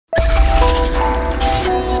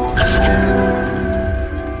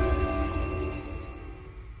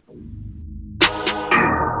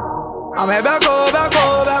I'm a back.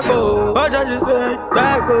 What does you say?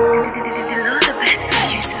 Back. The best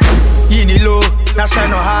producer. Yini low, na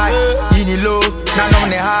shine high. Yini low, na no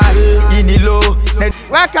high. Yini low.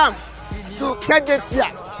 Welcome to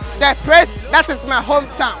Kejetia, the place that is my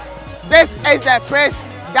hometown. This is the place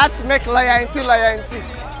that make Lawyer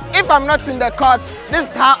Nti. If I'm not in the court, this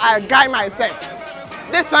is how I guide myself.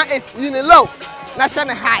 This one is Yini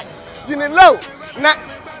national high. Yini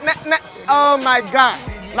oh my God.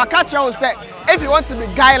 My catcher will say, if you want to be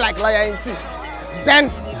guy like Lawyer Nti, then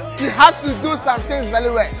you have to do some things very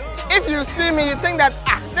well. If you see me, you think that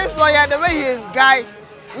this lawyer, the way he is guy,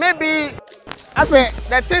 maybe I say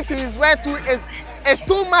the things he is worth to is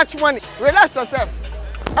too much money. Relax yourself.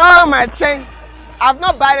 Oh my chain, I've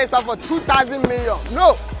not bought this one for 2,000 million.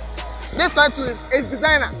 No, this one too is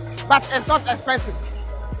designer, but it's not expensive.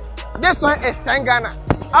 This one is 10 Ghana.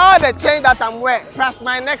 All the chain that I'm wearing, plus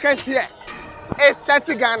my necklace here, is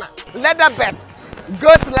 30 Ghana. Leather belt,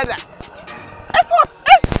 goat leather. It's what?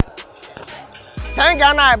 It's 10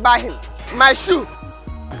 Ghana I buy him. My shoe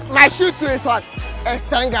too is what? It's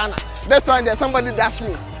 10 Ghana. This one there, somebody dash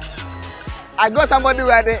me. I got somebody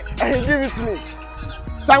where they and he give it to me.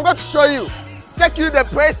 So I'm going to show you, take you the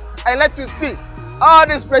place and let you see. All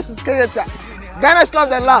this place is Kejetia. Ghana School of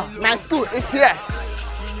the Law, my school is here.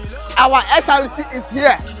 Our SRC is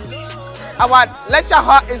here. Our lecture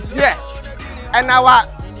hall is here. And our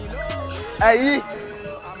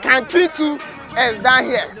canteen too is down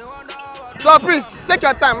here. So please, take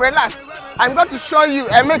your time, relax. I'm going to show you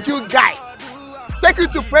and make you guide. Take you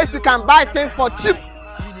to place you can buy things for cheap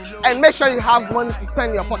and make sure you have money to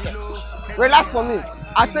spend in your pocket. Relax for me.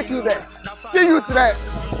 I'll take you there. See you today.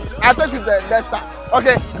 I'll take you there next time.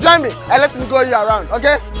 Okay, join me and let me go you around,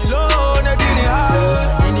 okay?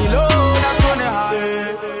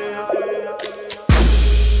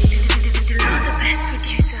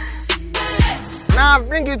 Now I'll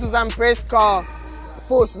bring you to some place called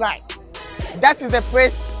Force Night. That is the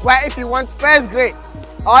place where if you want first grade,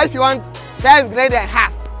 or if you want first grade and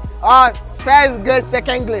half, or first grade,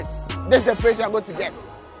 second grade, this is the place you're going to get.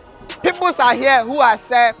 People are here who are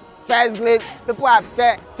said first grade, people have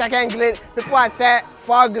said second grade, people have said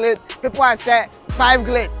fourth grade, people have said 5th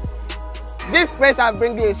grade. This place I'll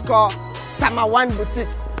bring you is called Summer One Boutique.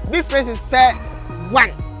 This place is said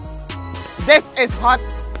 1. This is hot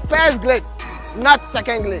first grade, not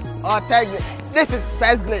second grade or 3rd grade. This is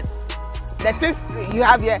first grade. The things you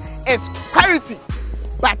have here is quality,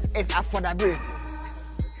 but it's affordability.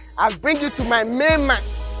 I'll bring you to my main man,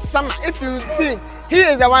 Summer. If you see, he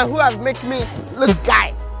is the one who has made me look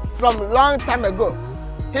guy from a long time ago.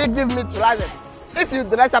 He give me trousers. If you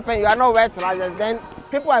dress up and you are not wearing trousers, then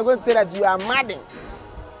people are going to say that you are madding.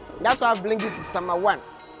 That's why I bring you to Summer 1.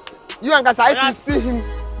 You and Kasa, if you see him,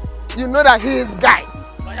 you know that he is guy.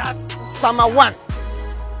 Summer 1.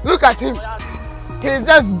 Look at him. He is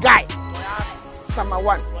just guy. Summer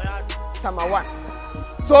 1. Summer 1.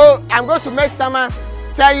 So I'm going to make Summer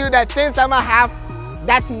tell you the things Summer have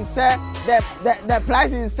that he said, the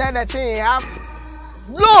price he said, the thing he have.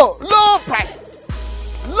 Low price.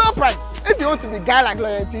 Low price. If you want to be guy like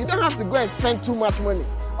Lawyer Nti, you don't have to go and spend too much money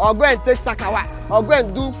or go and take sakawa or go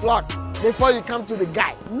and do flood before you come to the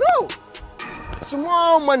guy. No.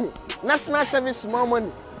 Small money. National service, small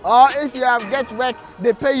money. Or if you have get work,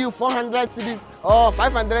 they pay you 400 cedis or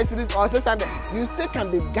 500 cedis or 600. You still can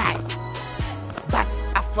be guy, but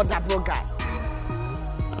affordable guy.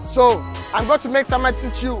 So I'm going to make someone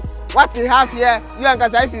teach you what you have here. You and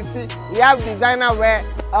Kasa, if you see, you have designer wear,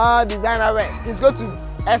 designer wear. He's going to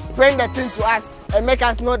explain the thing to us and make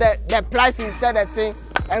us know the price he said the thing,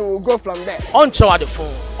 and we'll go from there. On the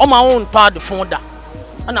phone, on my own part the phone that,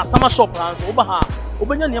 and a summer shop around Obaha,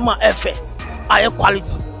 Obanyama Efe, I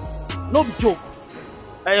quality. No joke,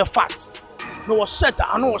 I facts. No set,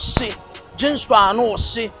 I know say, jeans I know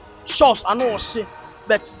say, shorts I know say,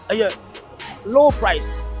 but low price.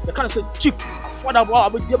 They can't say cheap, affordable. I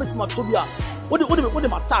will be able to Matobia. What the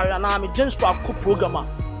matter? And I'm a jeans programmer.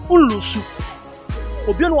 Ulusu.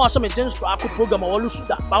 Obiano was some jeans programmer or Lusu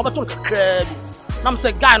that. But I'm talking crazy. I'm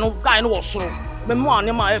saying guy no was so. My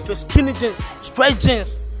man, my F skinny jeans, straight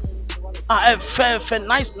jeans. I have fair,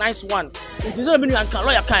 nice one. It doesn't mean you can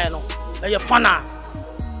lawyer kind of. You're funna.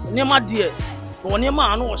 Near my dear. But when your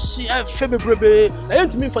man was see a February, I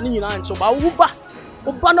ain't mean for any answer. But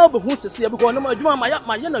Obana who says here because my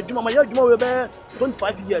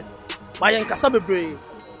 25 years. My young Casabre.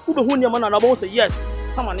 Who be who your man and I won't say yes.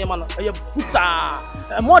 Someone your man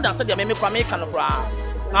a more than said they make kind of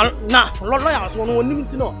now, lawyers won't need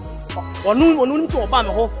to know. Or no to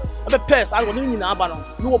Obama, a pairs I will in Abano.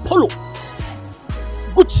 You Polo,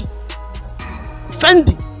 Gucci,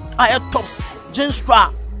 Fendi. I tops, Jane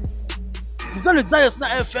Stra. The desires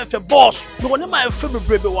na FF boss. No one my favorite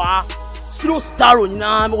baby wa. Still star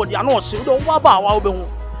na me what you know say. Do wa ba wa obehu.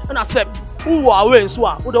 And I said, who are we so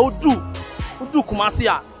a? Wo do Kumasi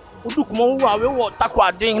a. Wo do kuma wo a we wo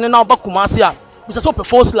takwa den na ba Kumasi a. Mr. So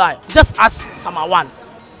first line. Just ask someone.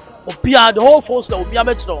 Obia the whole force that obia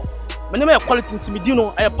betro. Me name quality intimidio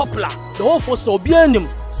no popular. The whole force that obia nim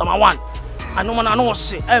someone. I know man I know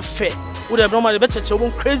say FF. Wo dey normal be cheche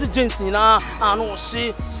wo crazy jeans na I know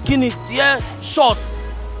say skinny dear short.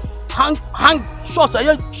 Hang short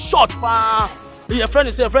short pa. Your friend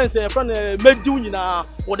made you na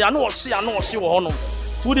what they know see wo hono.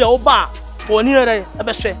 To the oba for near e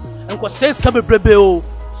be hwe. Enko says ka bebrebe o.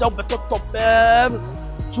 So better top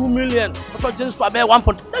 2 million. But just for about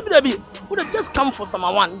 1. Maybe would have just come for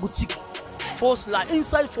someone boutique. Force line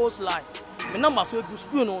inside force line. My number for good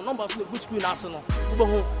screen no number for good screen arsenal.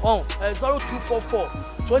 On 0244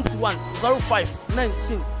 21 05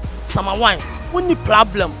 19. Someone only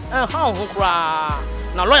problem how cry.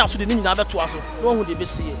 Now lawyer so the name na beto aso. No who dey be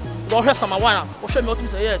see. Go hear someone o hwe me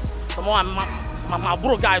say yes. Someone my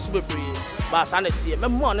bro guys who be pray. But sanity me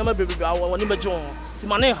mo na me be woni be jon. Ti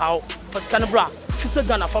mane how for scan bra 50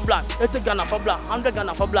 Ghana for black, 80 Ghana for black, 100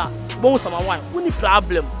 Ghana for black. Bon someone only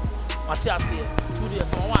problem. Matias here 2 days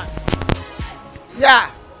someone.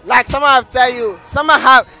 Yeah, like someone have tell you,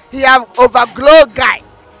 he have overglow guy.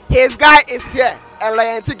 His guy is here and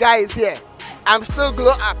Lawyer Nti guy is here. I'm still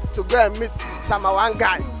glow up to go and meet one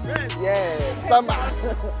guy. Yeah, Summer.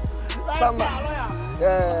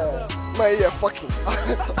 Yeah, my yeah fucking.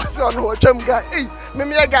 I saw no gem guy. Hey,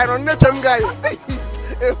 me a guy on the gem guy.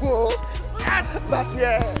 But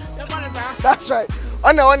yeah, that's right.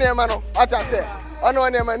 On the one man, what I say. On the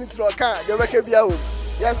one man into a car, the work be home.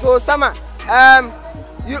 Yeah, so Summer,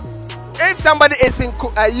 you if somebody is in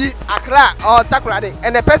Accra or Takoradi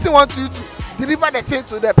and the person wants you to deliver the thing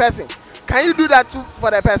to the person, can you do that too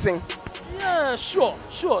for the person? Yeah, sure.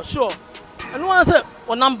 And one say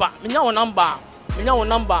one number, me one number.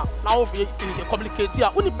 Now if you complicate here,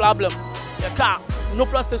 only problem. Your car, no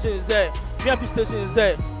plus station is there, VIP station is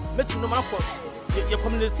there. Make you no man call. Your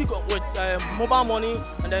community with mobile money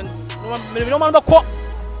and then no man call.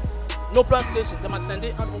 No plus station, they must send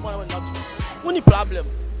it and mobile not. Only problem.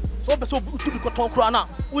 So to be cotton now,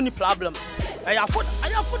 only problem. I afford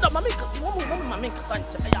that mommy I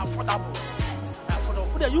affordable.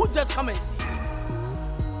 You just come and see.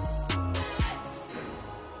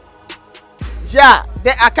 Yeah,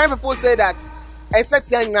 there are kind of people say that except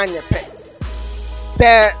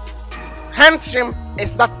the hamstring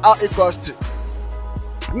is not all equals to.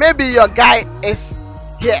 Maybe your guy is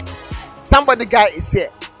here, somebody guy is here,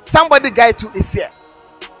 somebody guy too is here.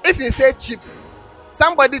 If you say cheap,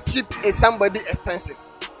 somebody cheap is somebody expensive.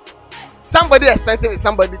 Somebody expensive is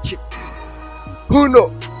somebody cheap. Who know?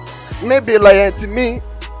 Maybe Lawyer Nti me,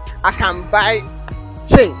 I can buy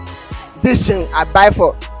chain. This chain I buy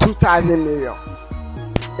for 2,000 million.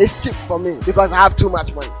 It's cheap for me because I have too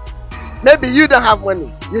much money. Maybe you don't have money.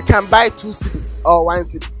 You can buy 2 cities or 1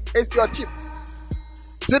 city. It's your cheap.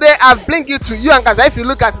 Today I've linked you to you and guys. If you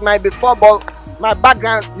look at my my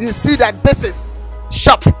background, you see that this is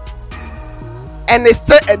shop. And it's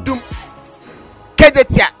still a doom.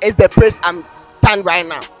 Kejetia is the place I'm stand right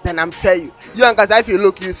now. Then I'm telling you. You and guys, if you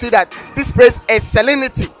look, you see that this place is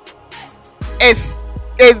salinity. Is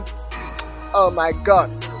oh my god.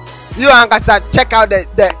 You and guys, check out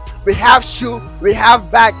the we have shoe, we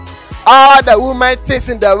have bag, all the women things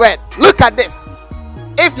in the world. Look at this.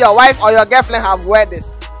 If your wife or your girlfriend have wear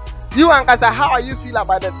this, you and guys, how are you feel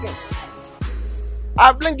about the thing?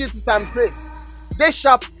 I've linked you to some place. This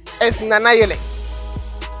shop is Nanayele.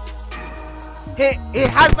 His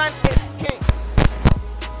husband is king,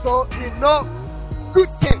 so he know good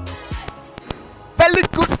thing, very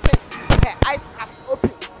good thing. Her eyes have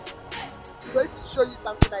opened. So if he show you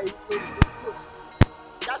something that is good, it's good.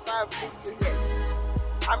 That's why I've brought you here.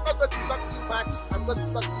 I'm not going to talk too much. I'm going to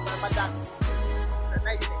talk to my mother.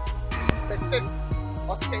 The sis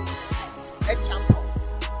of things, a champion.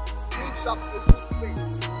 We shop in this place.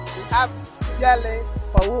 We have earrings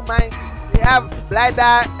for women. We have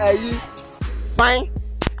bladder, fine.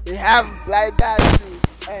 We have bladder shoes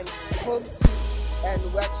and home shoes and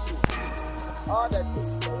work shoes. All the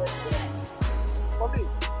things are right there. For me.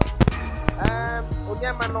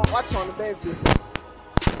 Watch on the basis.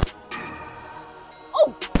 Oh,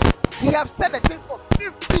 he have said a thing for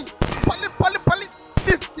 15,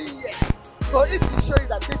 15 years. So if he show you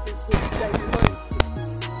that this is good, then you know it's good.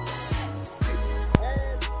 Please,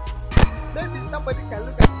 maybe somebody can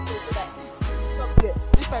look at it and say that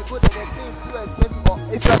if I go there, the thing is too expensive, or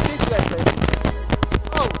is your thing too expensive?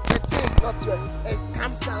 Oh, the not your, it's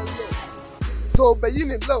come down low. So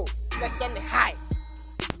begin it low, lessen it high.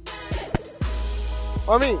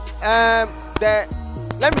 For me,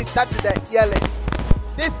 let me start with the earrings.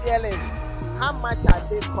 These earrings, how much are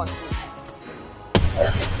they costing?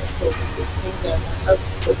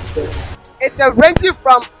 It's ranging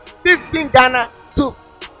from 15 Ghana to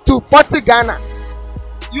 40 Ghana.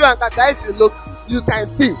 You and Kasa, if you look, you can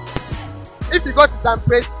see. If you go to some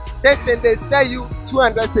place, they sell you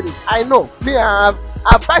 200 cedis. I know. Me, I've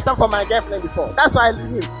bought some for my girlfriend before. That's why I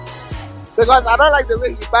leave him. Because I don't like the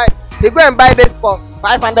way he buy. He go and buy this for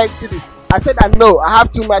 500 cedis. I said that no, I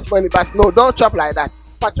have too much money, but no, don't chop like that.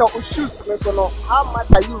 But your shoes, so no, how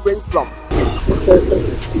much are you range from?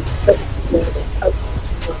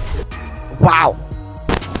 Wow.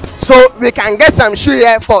 So we can get some shoe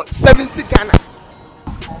here for 70 Ghana.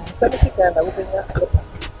 70 Ghana, we can just look at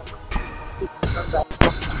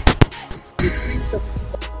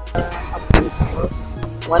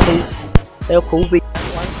 180. They'll call me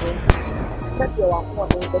 120.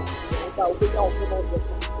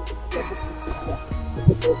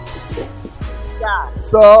 Yeah.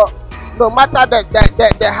 So no matter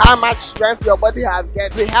the how much strength your body have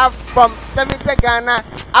get, we have from 70 Ghana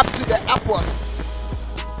up to the upwards.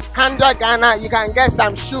 100 Ghana, you can get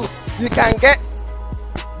some shoe. You can get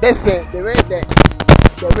this thing, the way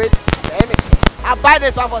anything. I buy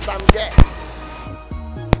this one for some girl.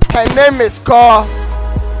 Her name is called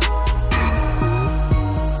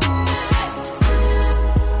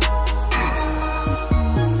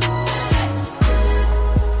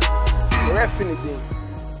Refinity.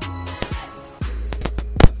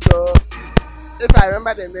 So if I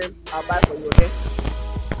remember the name, I'll buy for you, okay?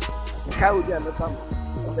 The car will be another one.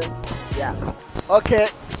 Okay? Yeah. Okay,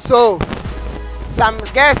 so some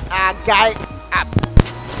guests are guy up,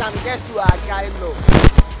 some guests who are guy low.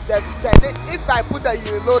 If I put the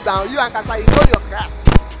you low down, you and Kasa, you know your class.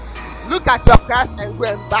 Look at your class and go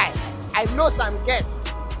and buy. I know some guests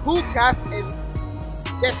who class is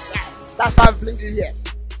this class. That's why I'm bringing you here.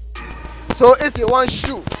 So if you want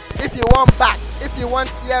shoe, if you want bag, if you want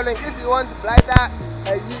earring, if you want bladder,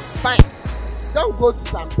 you fine. Don't go to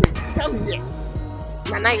some place. Come here.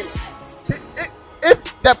 If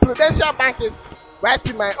the Prudential Bank is right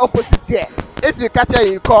in my opposite here, if you catch her,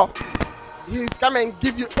 you call, he'll come and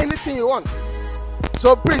give you anything you want.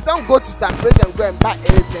 So please don't go to some place and go and buy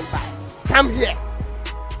anything back. Come here.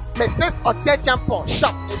 Mrs. Hotel Champion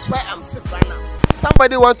shop is where I'm sitting right now.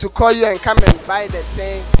 Somebody want to call you and come and buy the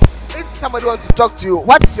thing. If somebody want to talk to you,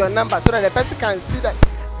 what is your number so that the person can see that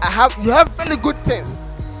you have really good things?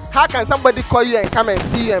 How can somebody call you and come and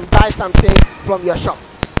see you and buy something from your shop?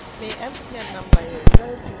 My MTN number is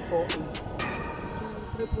 0248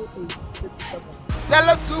 28887.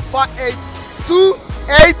 0248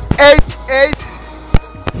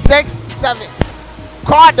 288867.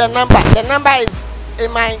 Call the number. The number is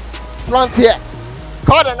in my front here.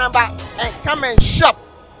 Call the number and come and shop.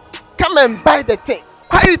 Come and buy the thing.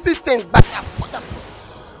 Quality thing, but affordable.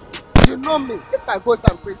 You know me. If I go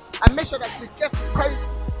someplace, I make sure that you get quality,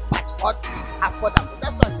 but what? Affordable.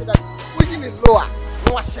 That's why I say that we need lower,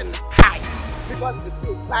 washing high. Because if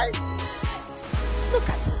you buy, look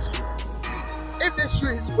at this shoe. If this shoe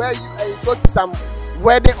is where you go to some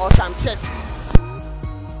wedding or some church,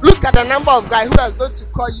 look at the number of guys who are going to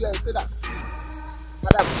call you and say that,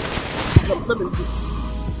 madam,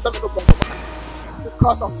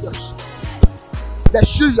 because of your shoe. The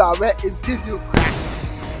shoe you are wearing is give you cracks.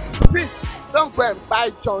 Please don't go and buy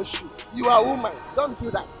John's shoe. You are a woman. Don't do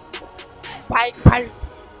that. Buy quality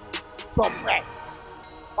from where?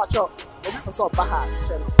 Watch out.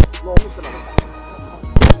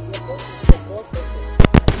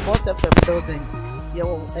 Boss FM building.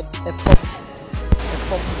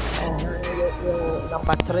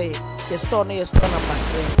 Number 3. Your store number 3.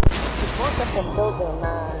 The Boss FM building.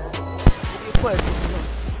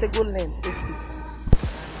 Second lane exit.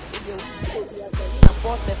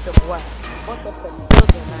 Boss FM 1. Boss FM building.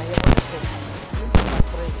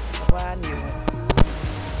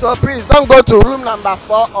 So please don't go to room number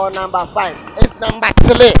 4 or number 5. It's number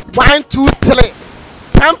 3. 1, 2, 3.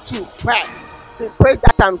 Come to where? The place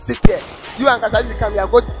that I'm sitting. You and Kasa, you come, you are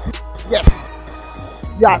going to sit. Yes.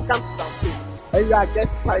 You have come to some place and you are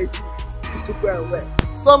getting quality to go and wear.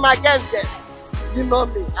 So my guests, you know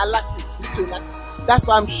me. I like you. You too like me. That's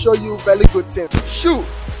why I'm showing you very good things. Shoe,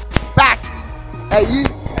 bag,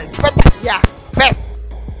 it's better. Yeah, it's best.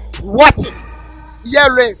 Watches,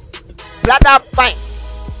 earrings, bladder fine.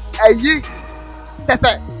 Just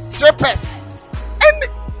strippers, and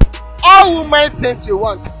all woman things you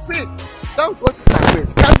want. Please don't go to some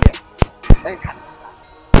place. Come here and come.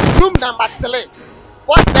 Room number 3.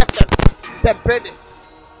 What's that? the building.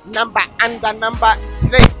 Number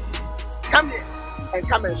 3. Come here and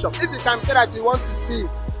come and shop. If you come say that you want to see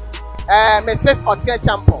Mrs. Otie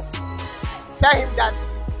Champo, tell him that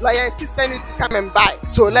Lawyer Nti send you to come and buy.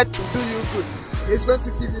 So let him do you good. He's going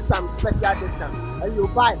to give you some special discount. And you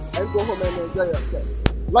buy and go home and enjoy yourself.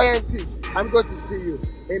 Lawyer Nti, I'm going to see you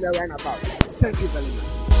in a roundabout. Thank you very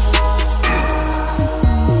much.